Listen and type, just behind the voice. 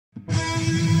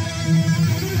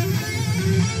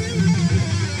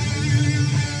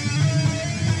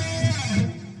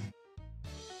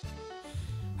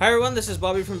Hi everyone, this is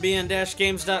Bobby from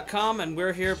bn-games.com, and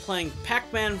we're here playing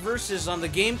Pac-Man Versus on the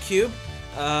Gamecube.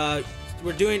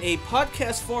 We're doing a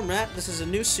podcast format. This is a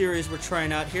new series we're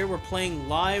trying out here. We're playing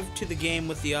live to the game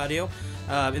with the audio.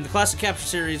 In the Classic Capture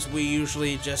series, we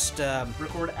usually just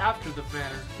record after the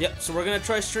banner. Yep, so we're going to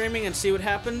try streaming and see what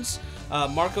happens.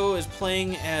 Marco is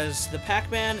playing as the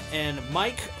Pac-Man, and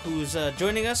Mike, who's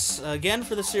joining us again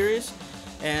for the series,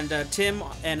 and Tim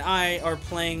and I are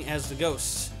playing as the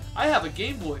Ghosts. I have a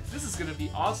Game Boy. This is gonna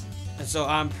be awesome. And so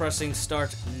I'm pressing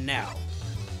start now.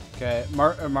 Okay,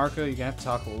 Marco, you're gonna have to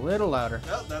talk a little louder.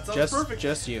 Well, that sounds perfect.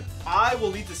 Just you. I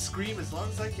will need to scream as long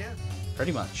as I can.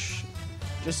 Pretty much.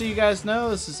 Just so you guys know,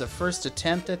 this is a first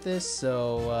attempt at this,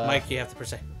 so... Mike, you have to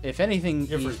press A. If anything...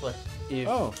 Your first play.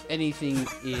 If anything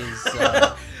is...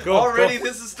 Already,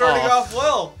 this is starting off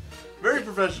well. Very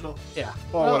professional. Yeah.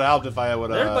 Well, it would help if I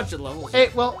would. There are a bunch of levels. Hey,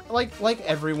 well, like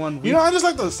everyone, You know, I just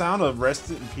like the sound of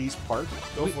Rest in Peace Park.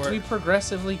 we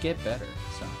progressively get better.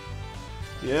 So.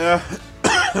 Yeah.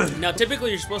 Now,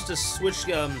 typically, you're supposed to switch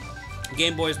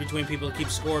Game Boys between people to keep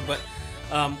score, but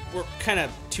we're kind of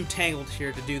too tangled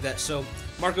here to do that. So,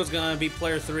 Marco's gonna be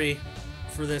player 3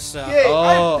 for this. Yay,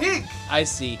 I'm pink. I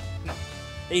see.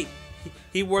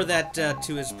 He wore that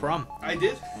to his prom. I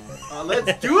did.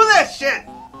 Let's do that shit.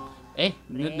 Hey,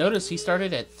 notice he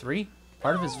started at 3.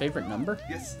 Part of his favorite number.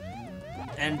 Yes.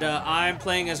 And I'm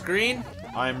playing as green.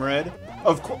 I'm red.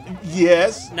 Of course.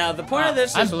 Yes. Now, the point of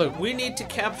this I'm is blue. we need to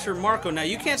capture Marco. Now,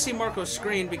 you can't see Marco's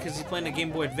screen because he's playing a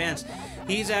Game Boy Advance.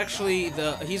 He's actually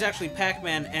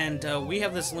Pac-Man, and we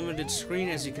have this limited screen,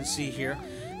 as you can see here.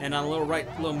 And on a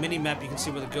little mini map, you can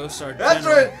see where the ghosts are. That's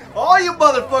right. All you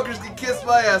motherfuckers can kiss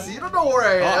my ass. You don't know where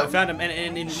I am. Oh, I found him,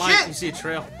 and in mine, you can see a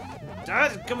trail. Ah,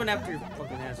 it's coming after your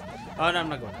fucking ass. Oh, no, I'm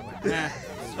not going that way. Nah.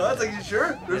 That's like, you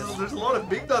sure? There's a lot of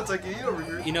big nuts I can eat over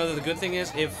here. You know, the good thing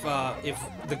is, if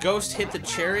the ghost hit the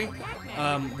cherry,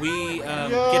 we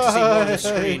get to see more of the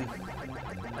screen.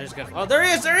 I just got... Oh, there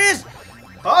he is! There he is!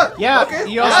 Huh? Yeah, okay.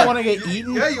 you also want to get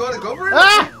eaten? Yeah, you want to go for it?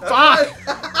 Ah!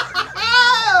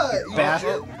 Fuck!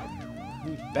 Bastard.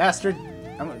 Bastard.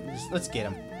 Let's get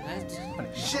him.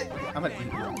 Shit. I'm gonna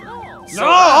eat him. So,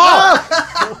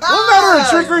 What manner of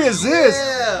trickery is this?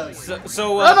 Yeah.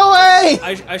 So Run away!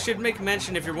 I should make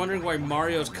mention, if you're wondering why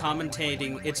Mario's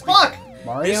commentating, it's... Fuck!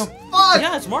 Mario? Fuck!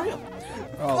 Yeah, it's Mario.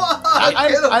 Oh. Fuck!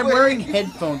 I'm wearing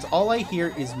headphones. All I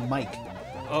hear is Mike.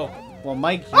 Oh. Well,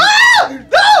 Mike... Ah!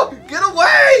 No! Get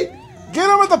away! Get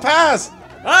him with the pass.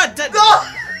 No!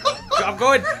 I'm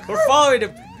going. We're following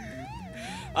him.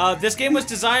 This game was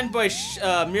designed by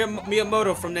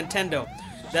Miyamoto from Nintendo.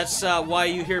 That's why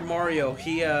you hear Mario.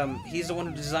 He's the one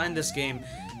who designed this game,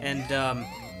 and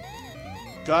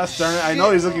Gosh darn it! I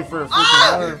know he's looking for a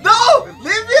freaking water. No!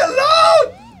 Leave me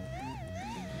alone!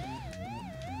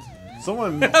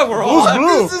 Someone. We're all. Who's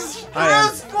blue? This is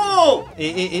stressful!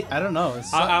 I don't know.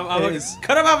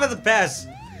 Cut him off at the pass.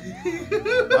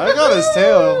 I got his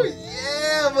tail.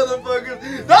 Yeah, motherfucker!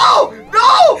 No!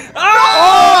 No!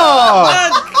 Oh!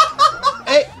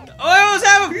 Hey! Oh, I almost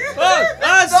have him!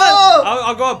 Oh, son!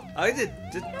 I'll go up. I did.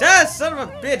 Son of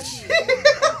a bitch!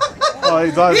 Oh,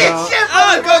 he died down.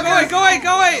 Oh, go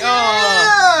away!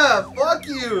 Yeah! Fuck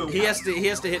you! He has to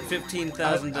hit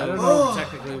 15,000 I don't to know.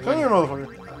 technically Come here, win. motherfucker.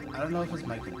 I don't know if it's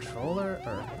my controller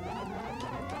or...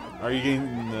 Are you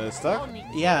getting stuck?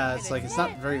 Yeah, it's like, it's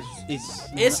not very...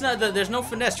 It's not. There's no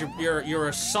finesse. You're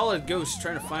a solid ghost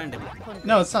trying to find him.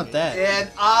 No, it's not that. And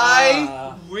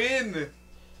I win!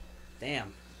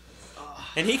 Damn.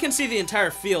 And he can see the entire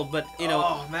field, but you know.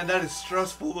 Oh man, that is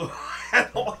stressful though. I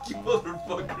don't want you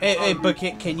motherfuckers. Hey, but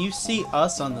can you see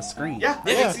us on the screen? Yeah,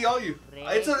 I can see all you.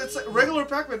 It's a regular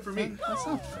Pac-Man for me. That's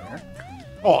not fair.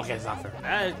 Oh, okay, it's not fair.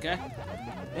 Okay.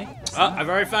 Hey, I've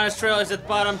already found his trail. It's at the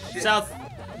bottom, south.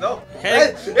 No.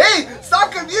 Hey. Hey,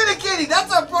 stop communicating. That's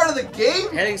not part of the game.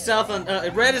 Heading south on.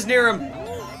 Red is near him.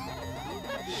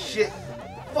 Shit.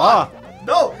 Fuck. Ah.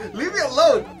 No, leave me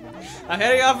alone. I'm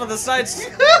heading off on the sides.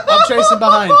 I'm chasing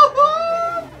behind.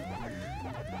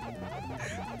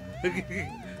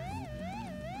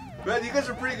 Man, you guys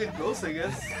are pretty good ghosts, I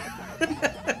guess.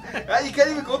 Man, you can't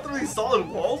even go through these solid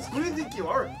walls? Who do you think you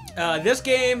are? This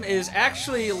game is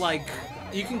actually like.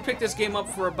 You can pick this game up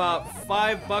for about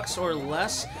 $5 or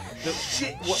less.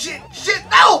 Shit!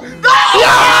 No! No!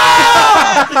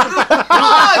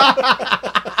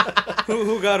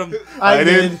 Who got him? I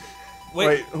did.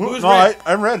 Wait, who? who's No, red?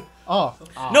 I'm red. Oh.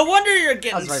 No wonder you're I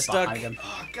getting was right stuck. behind him.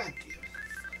 Oh, God damn it.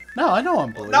 No, I know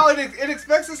I'm blue. Now it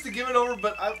expects us to give it over,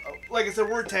 but like I said,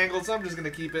 we're tangled, so I'm just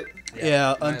gonna keep it.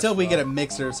 Yeah, until we get a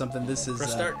mixer or something, this is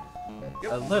Press start.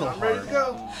 Yep, a little I'm ready hard. to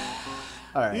go.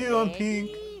 Alright. You on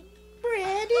pink.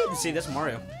 You see, that's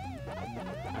Mario.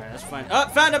 Let's find. Oh,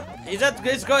 found him.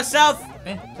 He's going south.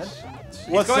 Man,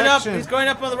 What He's going up. section? He's going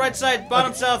up on the right side,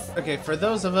 bottom south. okay, for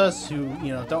those of us who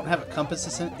don't have a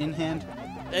compass in hand,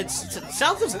 It's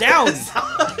south is down.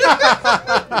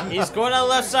 He's going on the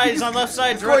left side. He's on the left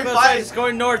side. He's Right going side. five. He's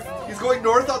going north. He's going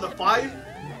north on the 5.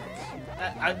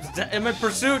 I'm in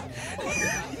pursuit.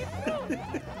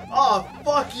 Oh,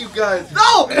 fuck you guys.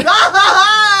 No!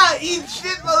 Eat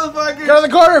shit, motherfucker! go to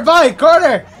the corner, bye,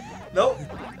 corner. Nope.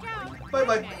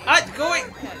 Bye-bye. Going.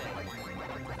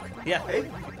 Yeah. Hey?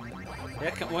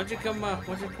 Yeah. Why don't you come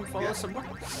follow us some more?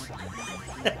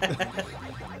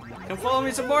 Come follow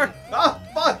me some more. Ah,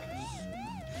 fuck!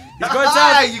 He's going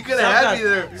south. You could have had me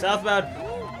there. Southbound.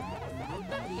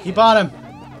 He bought him.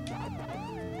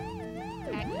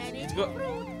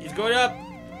 He's going up.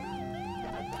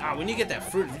 Ah, when you get that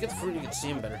fruit, if you get the fruit, you can see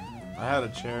him better. I had a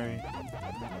cherry.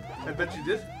 I bet you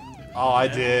did. Oh, I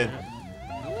did.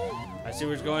 I see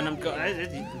where he's going. I'm going.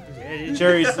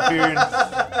 Cherry's disappearing. I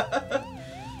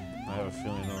have a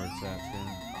feeling I know where it's at too.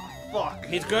 Fuck.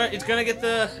 He's gonna get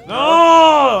the.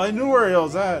 No! I knew where he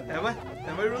was at. Am I?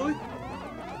 Am I really?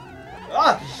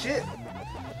 Ah, shit.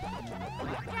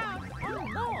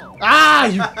 Ah,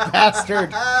 you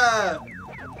bastard. Ah.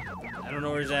 I don't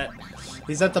know where he's at.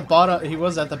 He's at the bottom. He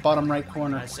was at the bottom right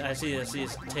corner. I see his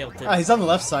tail tip. Ah, he's on the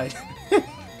left side.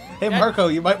 Hey, Marco,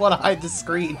 you might want to hide the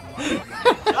screen.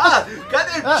 Ah,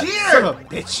 goddamn Ah, cheater! son of a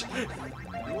bitch.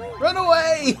 Run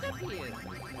away!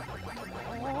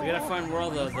 We gotta find where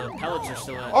all the pellets are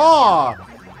still at. Oh!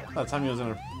 That time he was in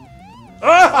a.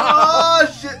 Oh,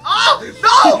 shit. Oh,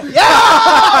 no! Yeah!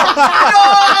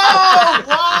 No!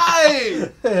 Why?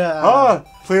 Yeah. Oh!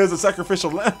 Play as a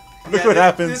sacrificial lamb. Look what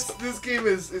happens. This game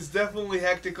is definitely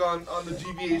hectic on the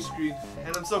GBA screen,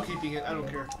 and I'm still keeping it. I don't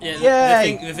care. Yeah,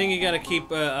 Yay! the thing you gotta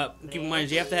keep in mind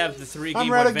is you have to have the 3 I'm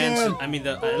Game red Boy Advance. again. I mean,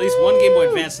 at least 1 Game Boy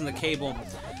Advance in the cable,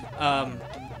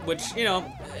 which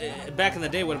back in the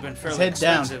day would have been fairly Head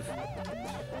down. expensive.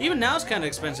 Even now it's kind of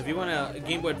expensive. You want a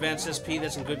Game Boy Advance SP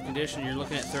that's in good condition, you're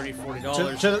looking at $30,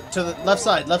 $40. To the left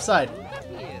side, left side.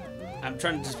 I'm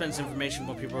trying to dispense information,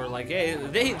 but people are like, "Hey,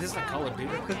 this is not Call of Duty."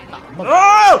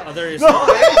 Oh! Oh, there he is. Hey,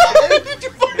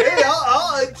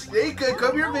 hey,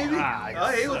 come here, baby. Ah, Oh,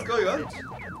 hey, what's going on?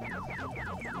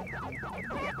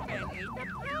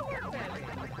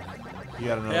 You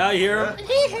gotta know. Yeah, I hear him.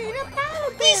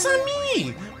 Piece on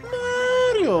me!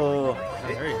 Mario!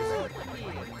 There he is.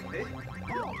 Hey.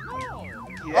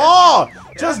 Yeah. Oh!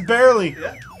 Just barely.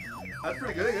 Yeah. That's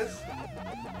pretty good, I guess.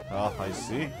 Oh, I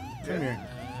see. Come here.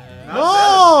 Not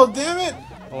No! Damn it!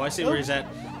 Oh, I see where he's at.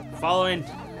 Following.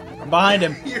 I'm behind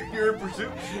him. bad. You're in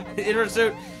pursuit. In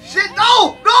pursuit. Shit!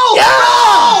 No! No!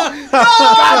 Yeah! No!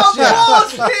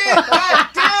 Gotcha! Bullshit! God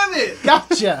damn it!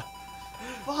 Gotcha.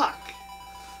 Fuck.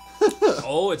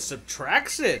 Oh, it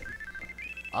subtracts it.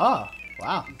 Oh,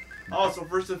 wow. Oh, so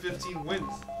first to 15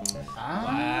 wins.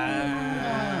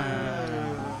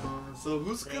 So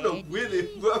who's gonna win if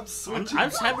I'm switching? I'm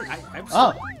just having. I'm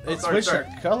Oh, it Sorry, switched our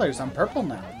colors. I'm purple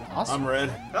now. Awesome. I'm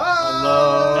red.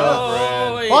 Ah!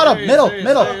 Oh, wait, Bottom, there he is,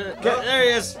 middle, there he is, middle. There he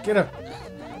is. Get him.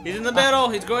 He's in the middle.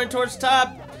 He's going towards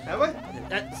top. Am I?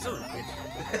 That son of a bitch.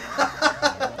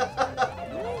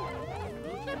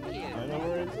 I know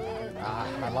where it's at. Ah,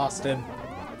 I lost him.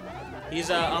 He's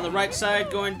on the right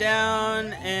side going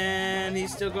down, and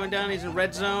he's still going down. He's in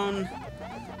red zone.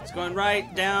 He's going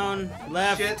right, down,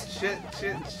 left. Shit.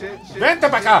 Vente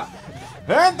pa' acá!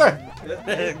 Vente!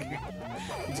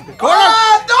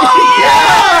 Ah, no!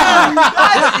 Yeah!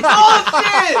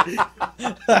 That's bullshit!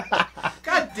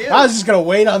 God damn I was just gonna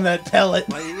wait on that pellet.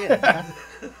 Well, you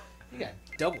got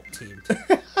double teamed.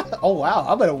 Oh wow,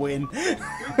 I'm gonna win.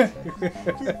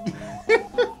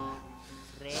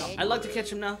 I'd like to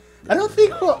catch him now. I don't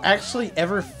think we'll actually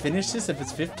ever finish this if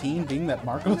it's 15, being that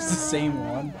Marco's the same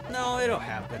one. No, it'll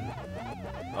happen.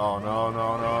 Oh no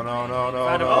no no no no no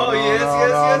Find him. no Oh, yes, no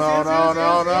yes, no yes, no yes, no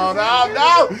yes, no yes, no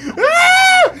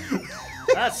yes, no no!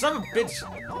 Ah, son of a bitch.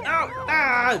 Ow,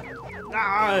 ah.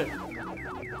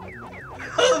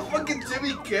 Fucking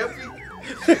Timmy Campy.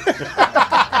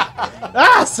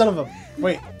 Ah, son of a...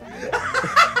 Wait.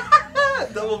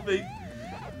 Double fake. I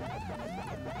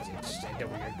know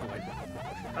where you're going.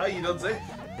 Ah, you don't say.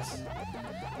 Yes.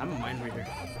 I'm a mind reader.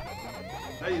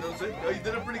 Ah, you don't say. Oh, you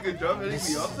did a pretty good job hitting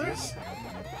me off there. It's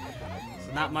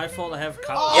not my fault I have Oh,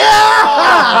 copy.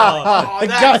 oh, I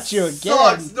that got you again.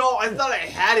 sucks. No, I thought I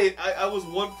had it. I was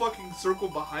one fucking circle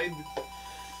behind.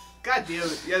 God damn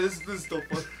it. Yeah, this is still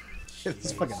fun. Shit, this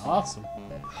is fucking awesome.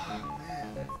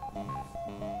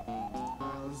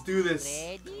 Let's do this.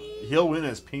 He'll win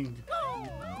as pink.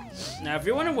 Now, if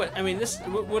you're wondering what I mean,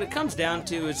 what it comes down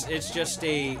to is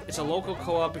it's a local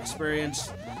co-op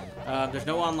experience. There's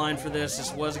no online for this.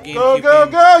 This was a GameCube Go, go,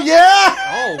 game. go! Yeah!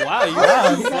 Oh wow, you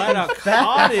flat out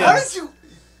caught him. How did you?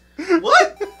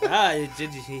 What?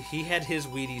 He had his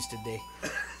Wheaties today.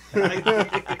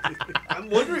 I'm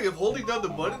wondering if holding down the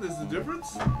button is the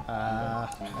difference. I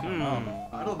don't know.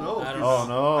 I don't know. I don't Oh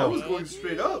no! I was going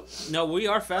straight up. No, we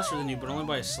are faster than you, but only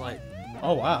by a slight.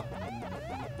 Oh wow.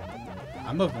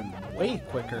 I'm moving way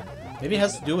quicker. Maybe it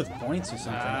has to do with points or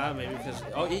something. Maybe because...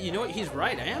 Oh, you know what? He's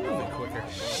right. I am moving quicker.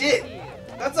 Shit!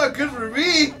 That's not good for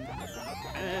me!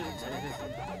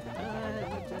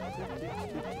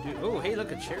 Oh, hey,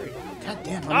 look, a cherry. God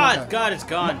damn. Ah, God, it's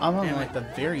gone. I'm on Damn like it. the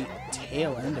very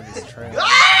tail end of his trail.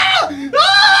 Ah!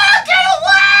 Ah! Get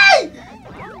away!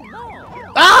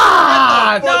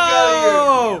 Ah! Fuck outta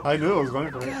No! I knew I was going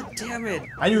for it. God damn it.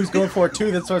 I knew he was going for it too.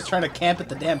 That's why I was trying to camp at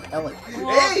the damn pellet.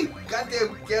 Hey!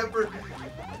 Goddamn camper!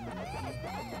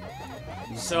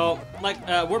 So, like,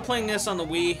 we're playing this on the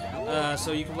Wii,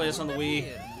 so you can play this on the Wii.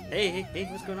 Hey,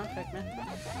 what's going on, Pac-Man?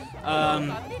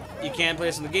 You can play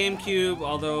this on the GameCube,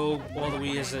 although all the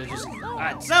Wii is just...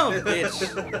 Ah, son of a bitch!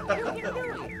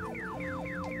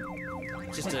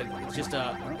 Just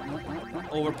a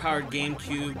overpowered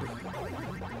GameCube.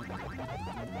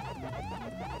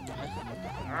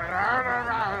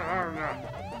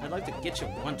 I'd like to get you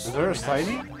once. Is there a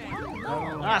slidey?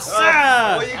 Ah, sir!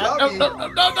 Well, you got me. No.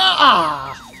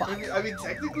 Ah! Fuck. I mean,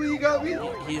 technically you got me.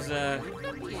 He's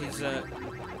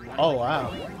Oh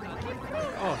wow.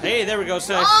 Oh, hey, there we go,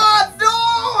 sir. Ah,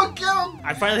 no! Get him!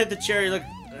 I finally hit the cherry. Look,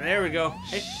 there we go.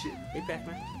 Hey, Shit. hey,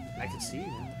 Pac-Man. I can see you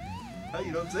now. How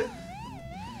you don't say?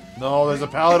 No, there's a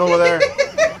pallet over there.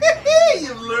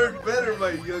 You've learned better,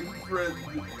 my young friend.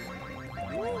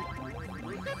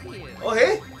 Oh,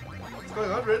 hey! What's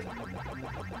going on, Red?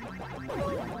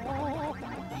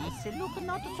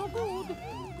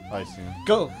 I see.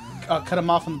 Go. Cut him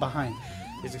off from behind.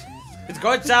 It's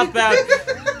going southbound.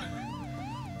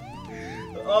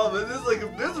 Oh, man, this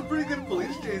is a pretty good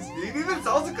police chase. It even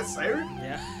sounds like a siren.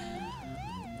 Yeah.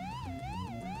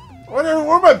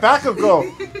 Where'd my backup go?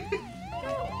 What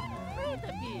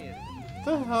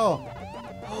the hell?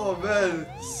 Oh, man.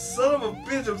 Son of a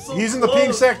bitch, I'm so He's in the pink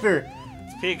close. sector.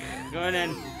 It's peak. Going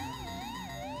in.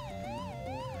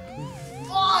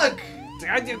 Fuck!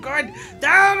 You're going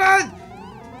down.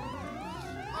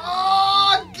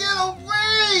 Oh, get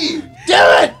away!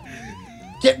 Damn it!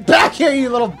 Get back here, you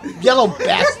little yellow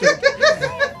bastard!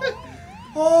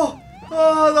 Oh,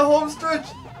 the home stretch.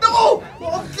 No!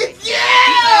 Oh,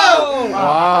 yeah! Wow.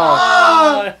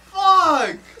 Ah,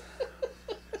 fuck!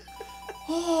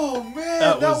 Oh, man,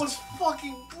 That that was- was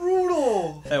fucking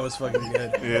brutal. That was fucking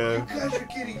good. Yeah. You guys are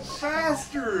getting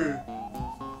faster.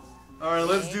 All right,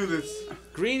 let's do this.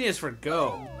 Green is for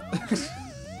go.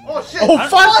 Oh shit! Oh,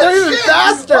 fuck, they're even shit!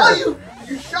 faster! Oh,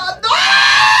 you shot!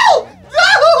 No!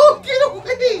 No! Get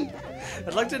away!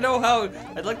 I'd like to know how.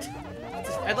 I'd like to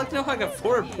know how I got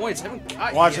 400 points. I haven't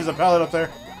got Watch, you there's yet. a pallet up there.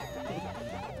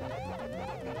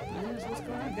 What's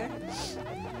going on, guy?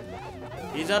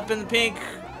 He's up in the pink.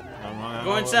 I'm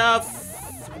Going south.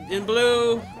 In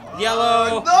blue.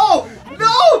 Yellow. No!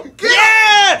 No!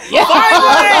 Get Yeah!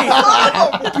 Finally! Oh,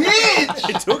 bitch!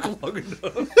 It took long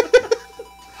enough.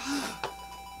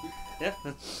 Yeah,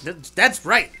 that's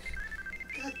right.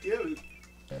 God damn it.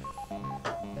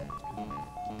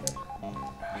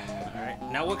 Alright,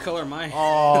 now what color am I?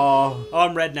 Oh, Oh,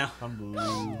 I'm red now. I'm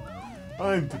blue.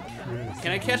 I'm depressed.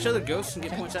 Can I catch other ghosts and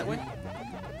get points that way?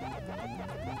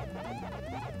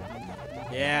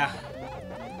 Yeah.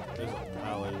 There's a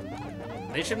pallet.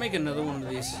 They should make another one of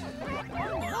these.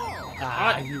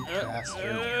 Ah, you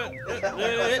bastard.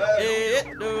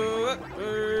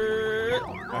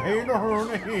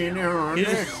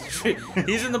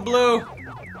 He's in the blue.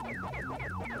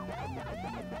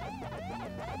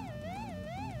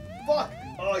 Fuck!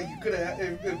 Oh, you could have.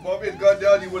 If Bobby had gone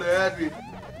down, you would have had me.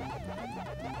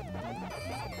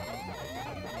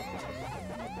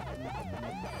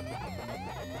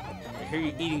 I hear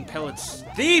you eating pellets.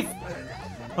 Thief!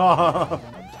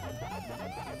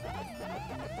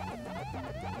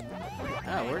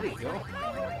 Ah, where'd he go?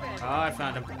 Oh, I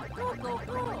found him.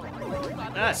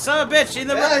 Ah, son of a bitch! In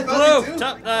the Yeah, I blue! found you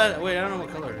too. Wait, I don't know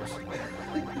what color it is.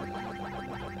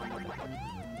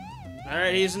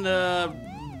 Alright, he's in the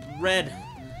red.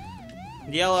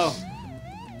 Yellow.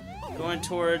 Going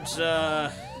towards,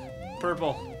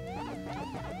 purple.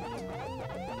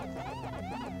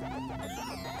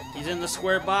 He's in the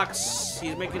square box.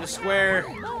 He's making a square.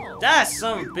 Ah,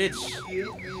 son of a bitch. He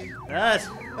ate me. That's...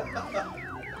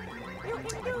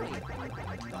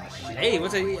 Hey,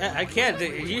 what's a... I can't.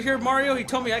 Did you hear Mario? He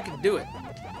told me I could do it.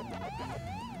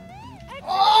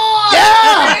 Oh!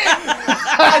 Yeah!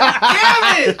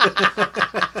 Damn it!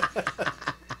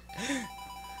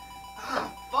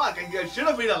 Ah, fuck! I should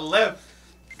have made a left.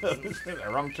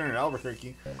 Wrong turn at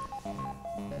Albuquerque.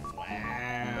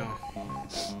 Wow.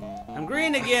 I'm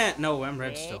green again. No, I'm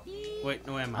red still. Wait,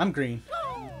 no, am I? I'm green.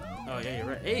 Oh, yeah, you're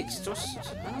right. Hey, it's just...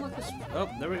 I don't like this. Oh,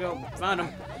 there we go. Found him.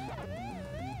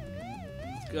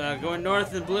 Going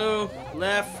north in blue.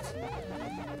 Left.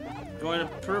 Going to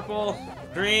purple.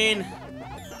 Green.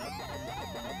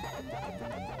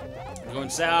 Going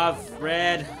south.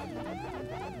 Red.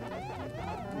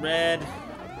 Red.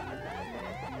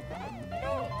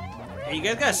 Hey, you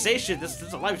guys gotta say shit. This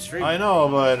is a live stream. I know,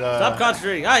 but Stop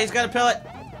concentrating. Ah, he's got a pellet.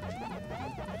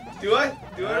 Do I?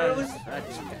 Do I really?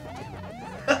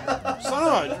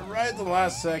 son of a, right at the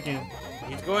last second.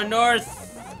 He's going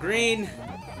north. Green.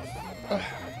 Oh,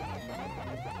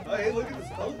 hey, look at this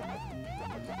color.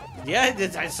 Yeah,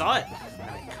 I saw it.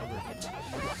 I covered it.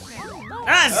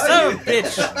 Ah, son of a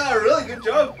bitch. Really good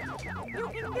job.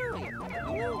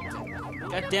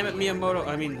 God damn it, Miyamoto.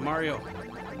 I mean, Mario.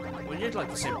 Well, you're like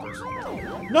the same person.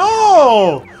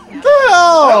 No! What the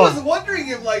I hell? was wondering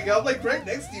if, like, I'm like right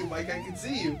next to you, Mike. I can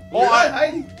see you. Oh, You're not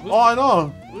hiding. Oh, I know.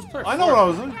 Who's player I know four? what I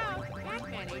was doing.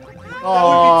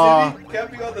 That would be Timmy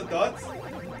camping on the dots.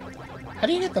 How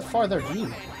do you get the farther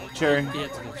view? Cherry. Yeah,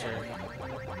 it's a good cherry.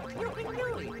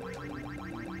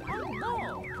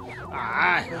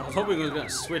 Ah, I was hoping it was gonna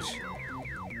switch.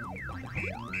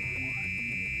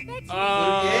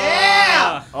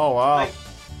 Yeah! Oh, wow. Like,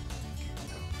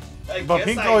 I But guess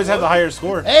Pink I always had the won. higher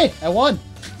score. Hey, I won.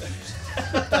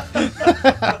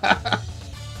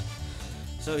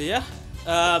 So yeah,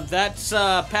 that's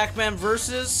Pac-Man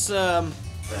versus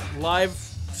live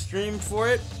stream for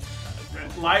it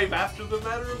Live after the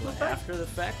matter of the fact. after the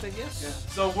fact, I guess. Yeah.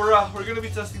 So we're gonna be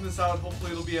testing this out.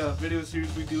 Hopefully it'll be a video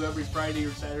series we do every Friday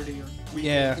or Saturday or weekend.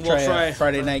 Yeah, We'll try. a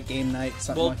Friday night game night,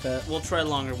 something like that. We'll try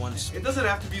longer ones. It doesn't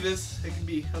have to be this. It can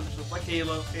be other stuff like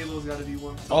Halo. Halo's got to be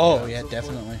one. Oh yeah,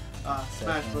 definitely.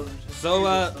 Smash Brothers. So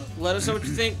Halo stuff. let us know what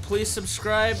you think. Please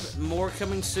subscribe. More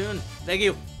coming soon. Thank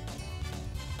you.